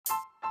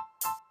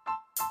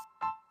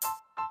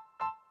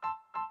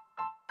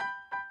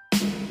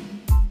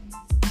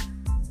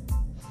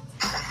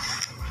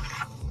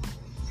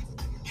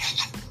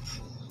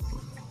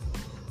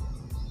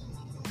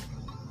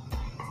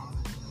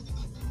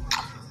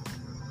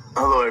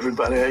Hello,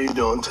 everybody. How you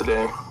doing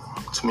today?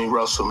 It's me,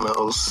 Russell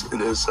Mills.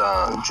 It is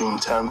June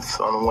 10th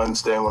on a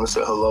Wednesday. I want to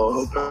say hello.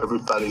 Hope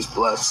everybody's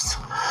blessed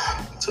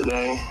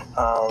today.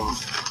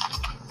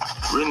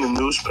 Reading the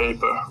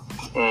newspaper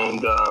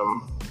and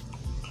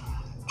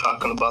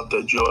talking about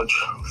the George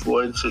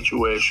Floyd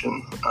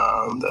situation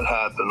that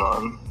happened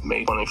on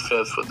May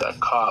 25th with that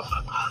cop.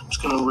 I'm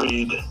just going to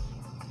read.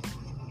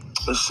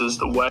 This is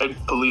the white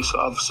police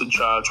officer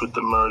charged with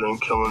the murder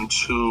and killing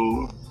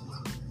 2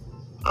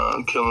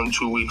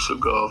 weeks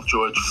ago of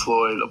George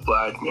Floyd, a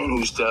black man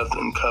whose death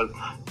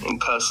in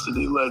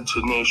custody led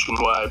to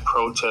nationwide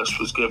protests,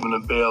 was given a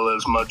bail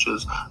as much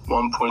as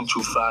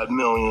 $1.25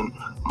 million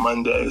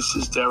Monday. This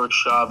is Derek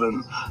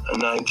Chauvin, a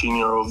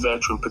 19-year-old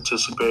veteran,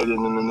 participated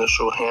in an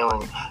initial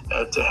hearing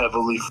at the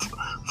heavily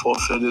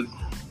forfeited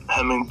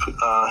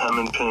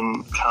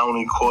Hennepin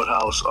County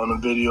Courthouse on a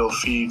video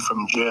feed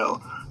from jail.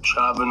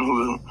 Chauvin,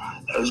 who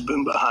has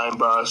been behind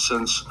bars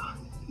since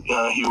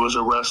he was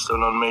arrested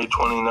on May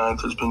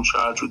 29th, has been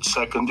charged with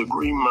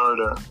second-degree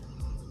murder,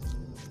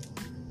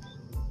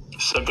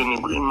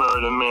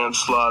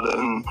 manslaughter,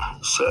 and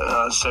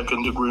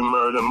second-degree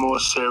murder, more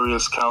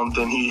serious count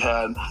than he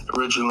had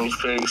originally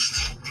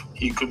faced.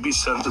 He could be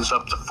sentenced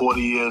up to 40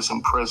 years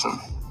in prison.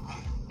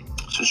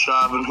 So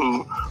Chauvin,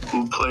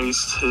 who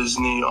placed his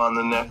knee on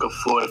the neck of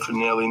Floyd for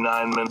nearly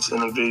 9 minutes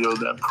in a video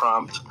that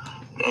prompted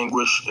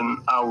anguish and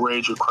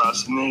outrage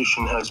across the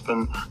nation, has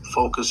been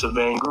focus of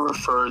anger,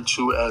 referred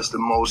to as the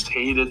most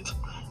hated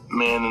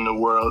man in the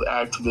world.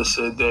 Activists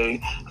said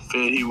they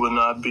feared he would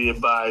not be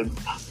abide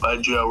by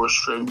bail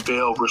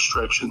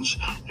restrictions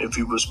if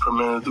he was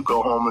permitted to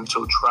go home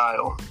until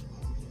trial.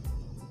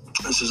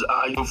 This is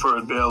arguing for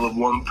a bail of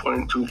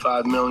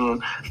 $1.25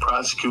 million.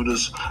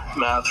 Prosecutors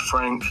Matt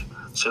Frank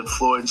said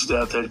Floyd's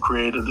death had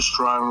created a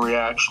strong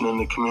reaction in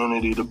the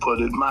community, to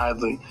put it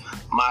mildly.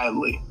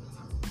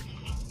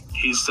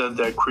 He said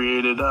that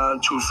created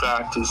two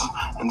factors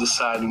in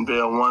deciding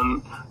bail.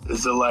 One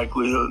is the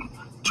likelihood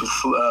to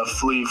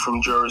flee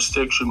from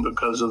jurisdiction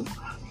because of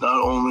not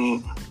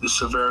only the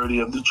severity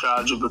of the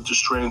charge, but the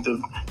strength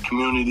of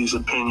community's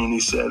opinion,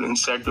 he said. And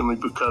secondly,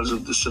 because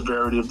of the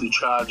severity of the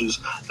charges,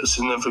 a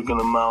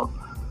significant amount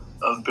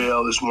of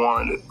bail is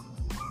warranted.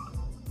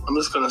 I'm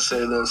just going to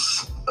say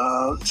this,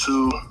 I'm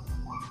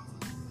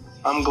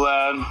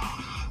glad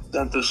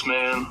that this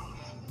man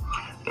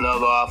and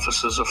other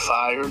officers are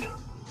fired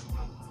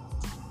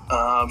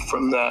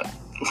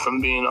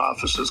from being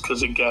officers,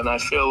 because again, I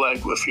feel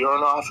like if you're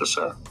an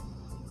officer,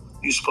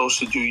 you're supposed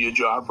to do your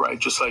job right,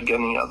 just like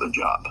any other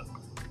job.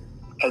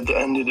 At the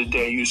end of the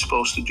day, you're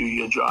supposed to do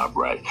your job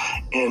right.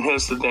 And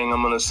here's the thing,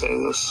 I'm going to say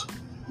this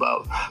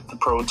about the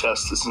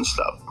protesters and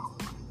stuff.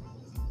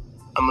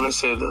 I'm going to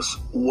say this.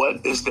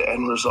 What is the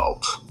end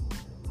result?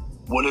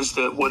 What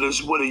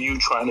are you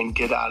trying to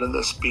get out of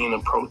this being a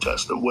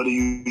protester? What are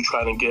you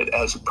trying to get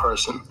as a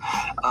person,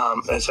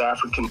 as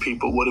African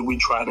people? What are we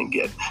trying to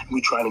get? Are we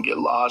trying to get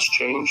laws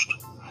changed?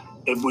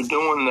 If we're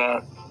doing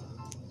that,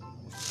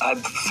 I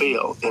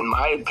feel, in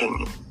my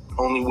opinion,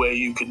 only way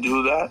you could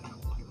do that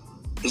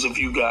is if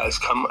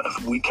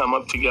we come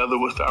up together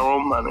with our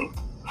own money,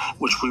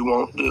 which we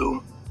won't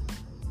do,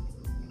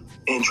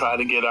 and try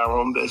to get our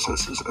own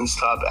businesses and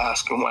stop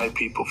asking white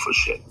people for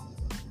shit.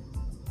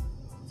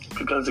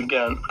 Because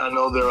again, I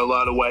know there are a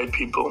lot of white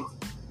people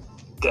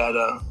that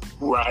are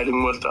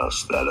riding with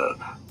us, that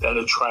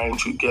are trying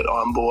to get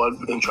on board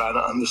and try to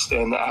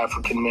understand the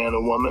African man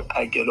or woman.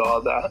 I get all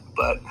that,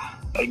 but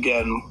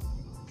again,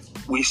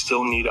 we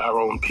still need our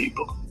own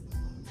people,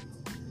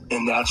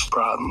 and that's the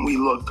problem. We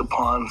looked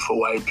upon for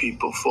white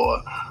people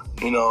for,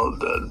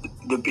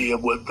 to be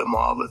with them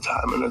all the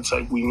time, and it's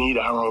like we need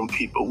our own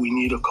people. We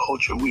need a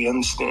culture. We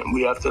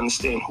have to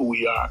understand who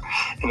we are,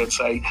 and it's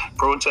like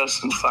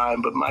protesting's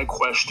fine, but my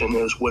question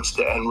is, what's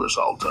the end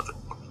result of it?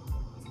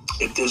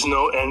 If there's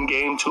no end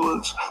game to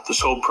it,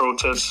 this whole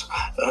protest,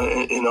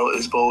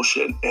 is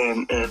bullshit.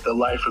 And the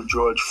life of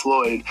George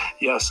Floyd,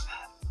 yes,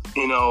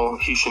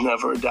 he should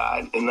never have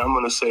died. And I'm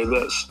going to say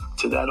this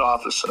to that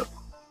officer.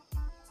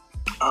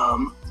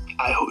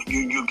 I hope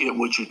you get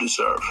what you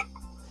deserve.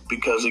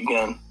 Because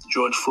again,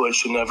 George Floyd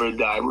should never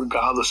die,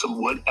 regardless of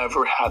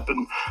whatever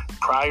happened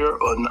prior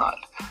or not.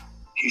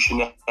 He should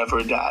never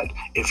have died.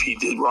 If he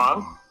did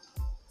wrong,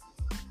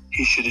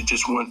 he should have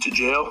just went to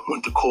jail,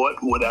 went to court,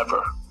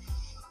 whatever.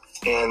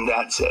 And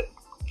that's it,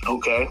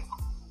 okay?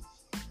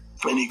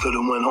 And he could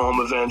have went home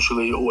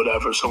eventually or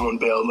whatever. Someone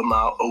bailed him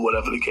out or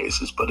whatever the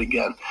case is. But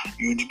again,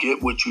 you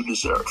get what you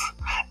deserve.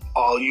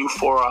 All you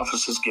 4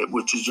 officers get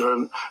what you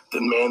deserve. The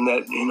man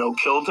that,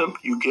 killed him,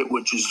 you get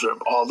what you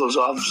deserve. All those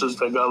officers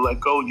that got let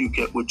go, you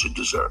get what you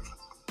deserve.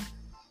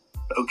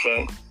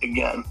 Okay?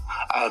 Again,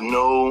 I have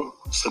no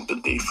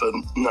sympathy for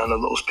none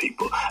of those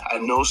people. I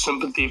have no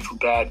sympathy for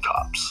bad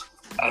cops.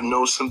 I have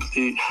no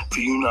sympathy for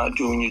you not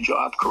doing your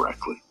job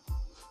correctly.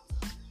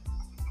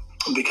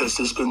 Because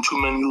there's been too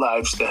many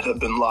lives that have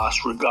been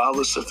lost,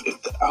 regardless of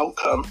if the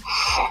outcome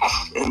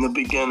in the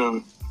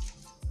beginning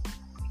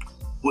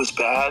was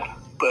bad,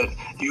 but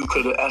you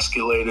could have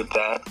escalated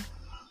that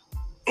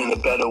in a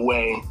better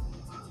way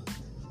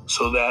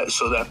so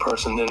that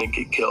person didn't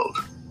get killed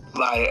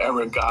by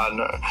Eric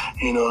Gardner,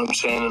 you know what I'm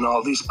saying, and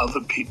all these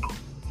other people.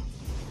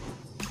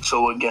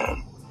 So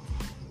again,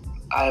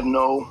 I have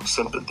no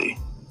sympathy.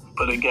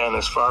 But again,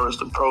 as far as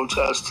the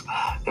protests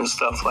and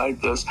stuff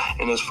like this,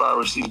 and as far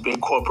as these big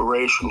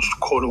corporations,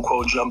 quote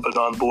unquote, jumping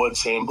on board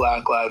saying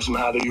Black Lives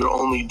Matter, you're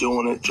only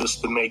doing it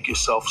just to make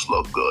yourselves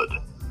look good.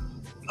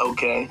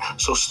 Okay?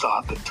 So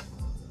stop it.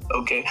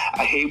 Okay?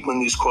 I hate when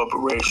these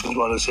corporations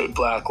want to say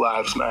Black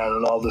Lives Matter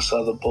and all this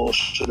other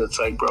bullshit. It's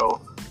like,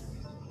 bro,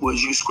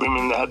 was you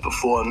screaming that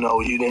before? No,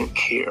 you didn't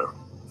care.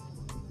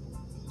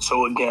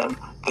 So again,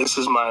 this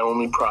is my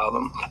only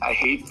problem. I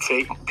hate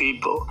fake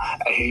people.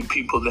 I hate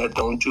people that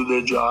don't do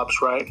their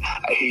jobs right.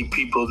 I hate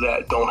people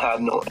that don't have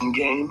no end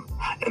game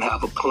and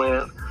have a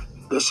plan.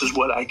 This is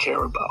what I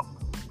care about.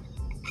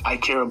 I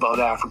care about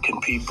African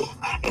people.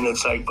 And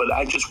it's like, but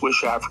I just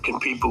wish African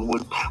people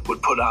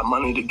would put our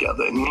money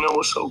together. And you know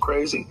what's so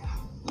crazy?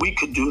 We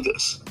could do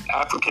this.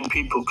 African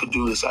people could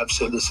do this. I've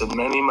said this in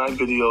many of my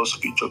videos.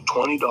 If you took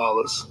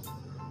 $20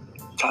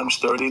 times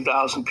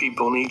 30,000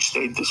 people in each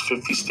state, there's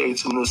 50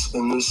 states in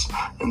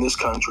this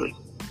country,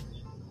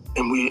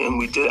 and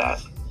we did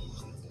that.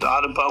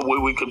 Thought about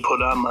where we could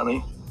put our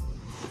money,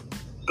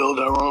 build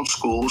our own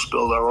schools,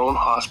 build our own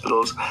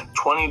hospitals.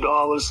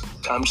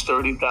 $20 times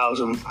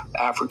 30,000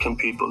 African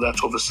people,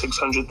 that's over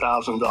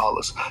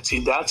 $600,000. See,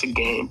 that's a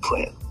game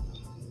plan.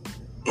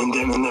 And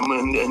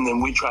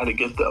then we try to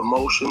get the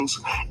emotions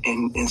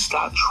and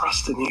stop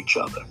trusting each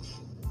other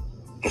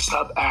and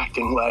stop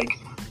acting like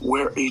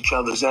we're each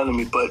other's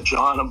enemy. But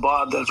John and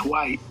Bob, that's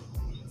white.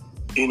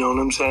 You know what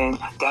I'm saying?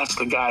 That's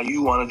the guy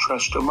you want to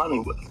trust your money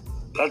with.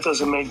 That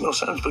doesn't make no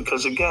sense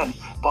because, again,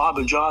 Bob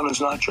and John is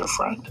not your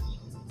friend.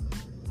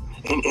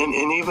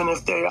 And even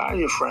if they are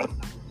your friend,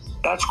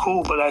 that's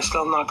cool, but I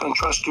still not going to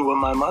trust you with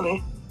my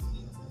money.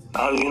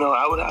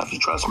 I would have to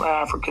trust my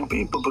African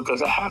people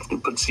because I have to.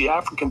 But see,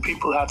 African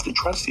people have to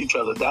trust each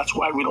other. That's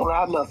why we don't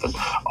have nothing.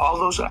 All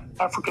those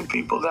African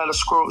people that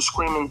are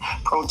screaming,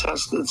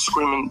 protested,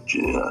 screaming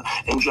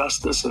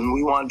injustice, and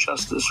we want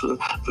justice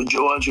for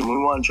George, and we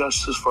want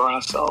justice for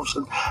ourselves.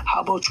 And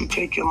how about you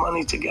take your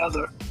money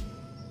together?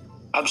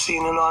 I've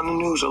seen it on the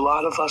news. A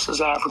lot of us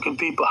as African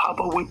people, how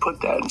about we put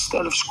that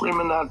instead of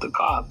screaming at the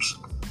cops?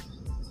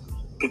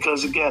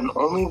 Because again,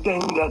 only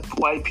thing that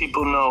white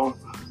people know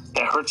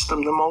that hurts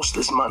them the most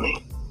is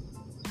money.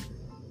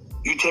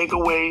 You take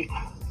away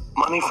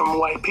money from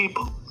white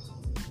people.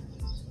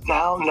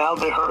 Now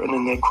they're hurting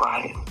and they're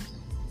crying.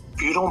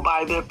 If you don't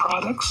buy their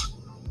products,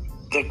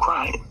 they're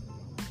crying.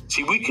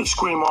 See, we could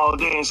scream all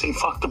day and say,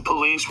 fuck the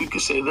police. We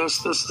could say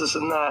this,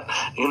 and that,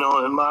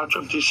 and march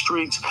up the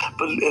streets.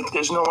 But if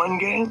there's no end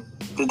game,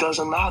 it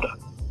doesn't matter.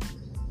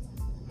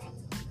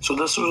 So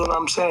this is what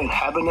I'm saying.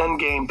 Have an end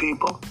game,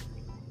 people.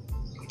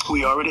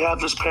 We already have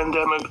this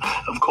pandemic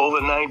of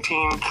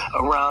COVID-19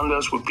 around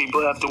us where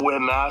people have to wear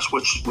masks,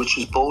 which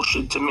is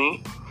bullshit to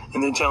me.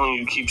 And they're telling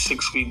you keep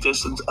 6 feet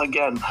distance.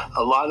 Again,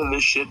 a lot of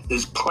this shit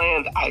is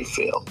planned, I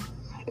feel.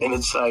 And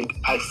it's like,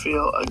 I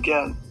feel,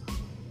 again,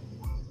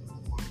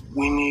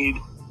 we need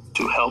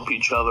to help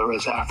each other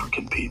as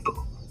African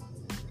people.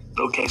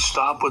 Okay,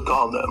 stop with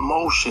all the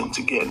emotions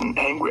and getting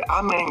angry.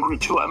 I'm angry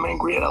too. I'm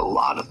angry at a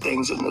lot of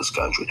things in this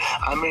country.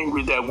 I'm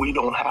angry that we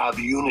don't have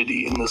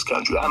unity in this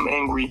country. I'm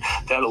angry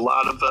that a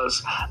lot of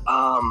us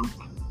are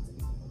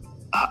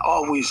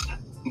always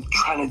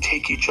trying to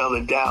take each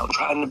other down,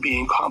 trying to be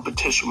in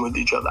competition with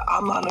each other.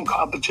 I'm not in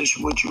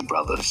competition with you,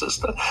 brother and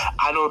sister.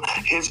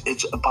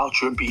 It's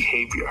about your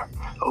behavior,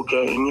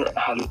 okay, and your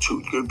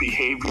attitude, your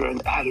behavior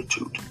and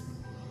attitude.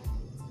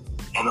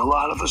 And a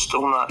lot of us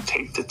do not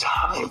take the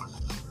time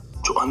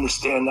to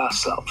understand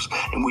ourselves,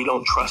 and we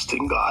don't trust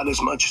in God as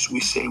much as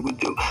we say we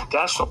do.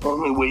 That's the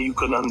only way you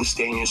can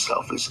understand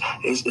yourself is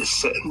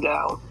sitting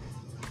down.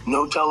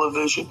 No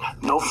television,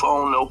 no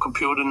phone, no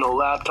computer, no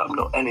laptop,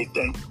 no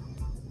anything.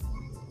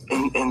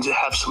 And to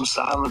have some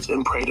silence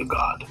and pray to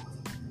God.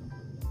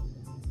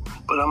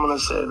 But I'm going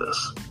to say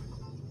this.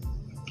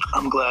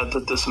 I'm glad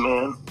that this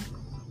man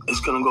is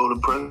going to go to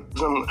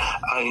prison.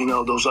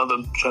 Those other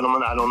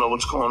gentlemen, I don't know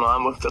what's going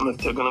on with them, if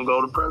they're going to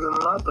go to prison or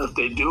not. But if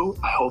they do,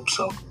 I hope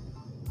so.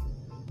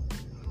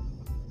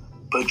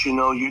 But you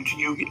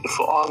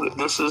for all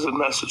this is a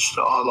message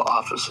to all the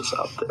officers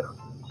out there.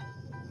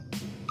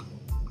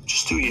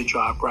 Just do your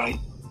job right.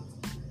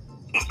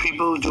 If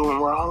people are doing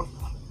wrong,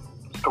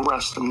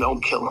 arrest them. Don't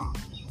kill them.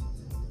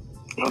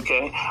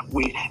 Okay?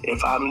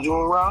 If I'm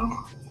doing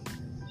wrong,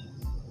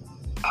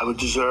 I would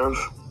deserve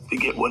to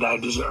get what I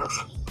deserve.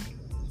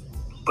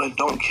 But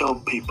don't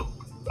kill people,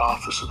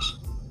 officers.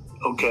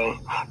 Okay?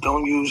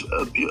 Don't use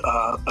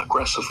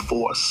aggressive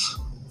force.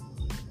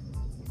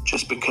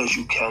 Just because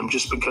you can,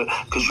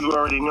 because you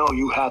already know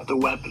you have the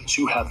weapons,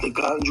 you have the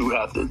guns, you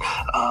have the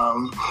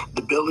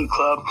billy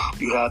club,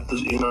 you have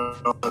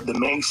the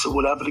mace or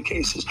whatever the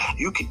case is.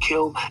 You could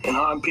kill and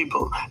harm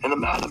people in a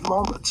matter of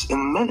moments,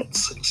 in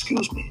minutes,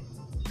 excuse me.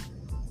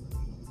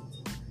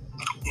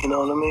 You know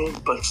what I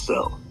mean? But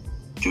still,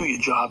 do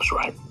your jobs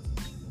right.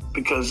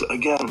 Because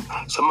again,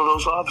 some of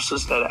those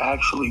officers that are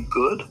actually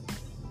good,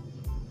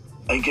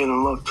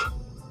 getting looked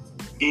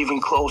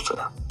even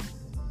closer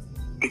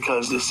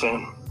because they're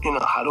saying,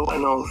 how do I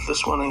know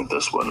this one ain't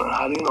this one? Or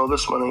how do you know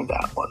this one ain't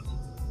that one?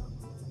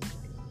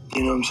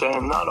 You know what I'm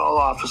saying? Not all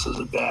officers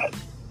are bad.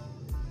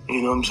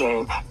 You know what I'm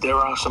saying? There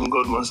are some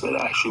good ones that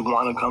actually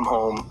want to come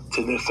home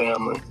to their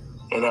family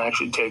and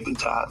actually take the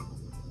time.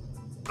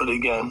 But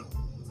again,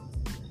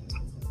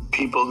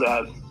 people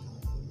that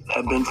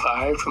have been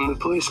fired from the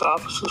police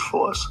officers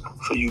force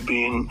for you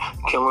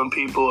killing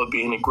people or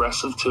being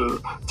aggressive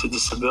to the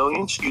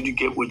civilians, you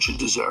get what you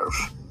deserve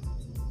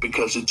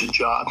because it's a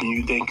job and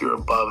you think you're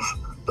above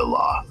the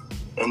law.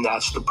 And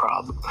that's the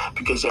problem,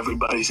 because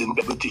everybody's in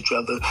bed with each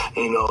other.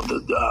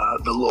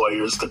 The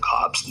lawyers, the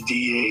cops, the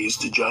DAs,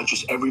 the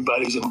judges,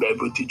 everybody's in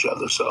bed with each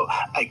other. So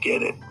I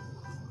get it.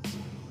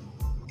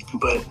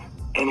 But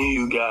any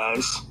of you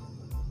guys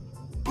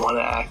want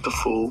to act a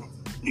fool,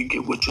 you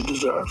get what you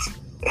deserve.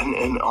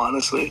 And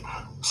honestly,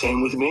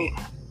 same with me.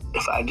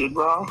 If I did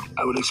wrong,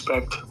 I would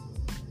expect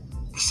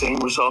the same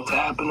result to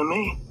happen to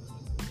me.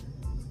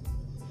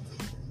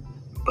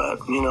 But,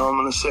 I'm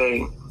going to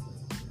say,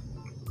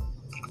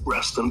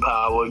 rest in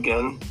power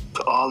again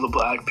to all the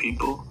black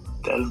people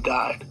that have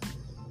died,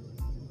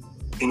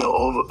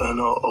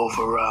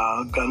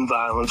 over gun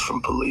violence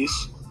from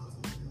police.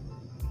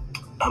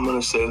 I'm going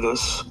to say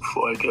this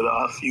before I get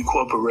off. You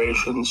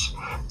corporations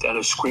that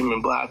are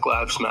screaming Black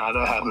Lives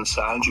Matter haven't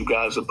signed. You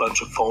guys are a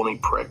bunch of phony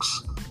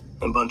pricks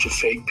and a bunch of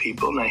fake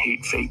people, and I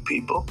hate fake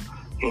people,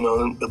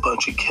 a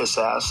bunch of kiss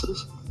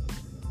asses.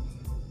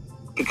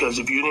 Because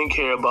if you didn't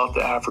care about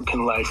the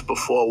African life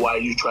before, why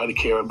do you try to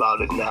care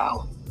about it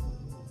now?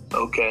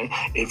 Okay?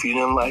 If you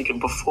didn't like it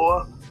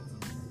before,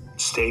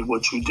 stay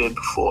what you did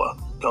before.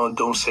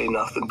 Don't say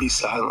nothing. Be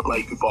silent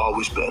like you've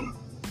always been.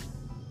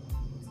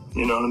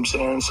 You know what I'm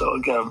saying? So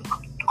again,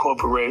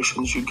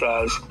 corporations, you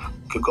guys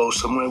could go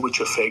somewhere with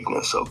your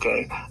fakeness,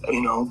 okay?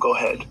 Go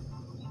ahead.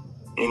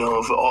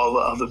 For all the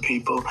other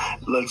people,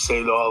 let's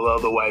say to all the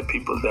other white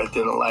people that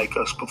didn't like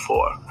us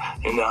before,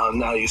 and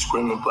now you're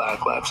screaming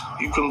Black Lives.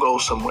 You can go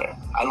somewhere.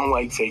 I don't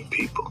like fake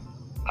people.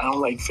 I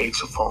don't like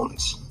fakes or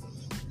phonies.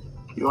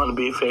 You want to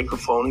be a fake or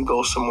phony,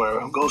 go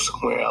somewhere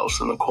else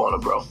in the corner,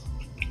 bro.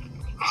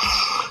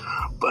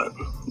 But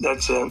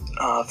that's it.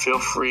 Feel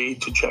free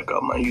to check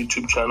out my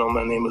YouTube channel.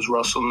 My name is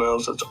Russell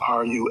Mills. That's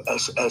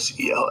RussellMills.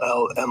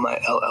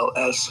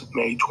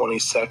 May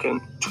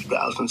 22nd,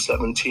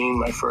 2017.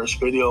 My first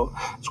video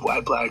is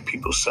Why Black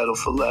People Settle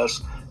for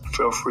Less.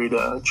 Feel free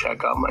to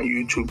check out my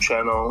YouTube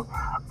channel.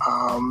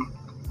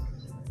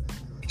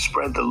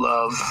 Spread the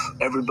love.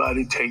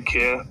 Everybody take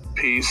care.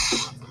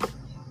 Peace.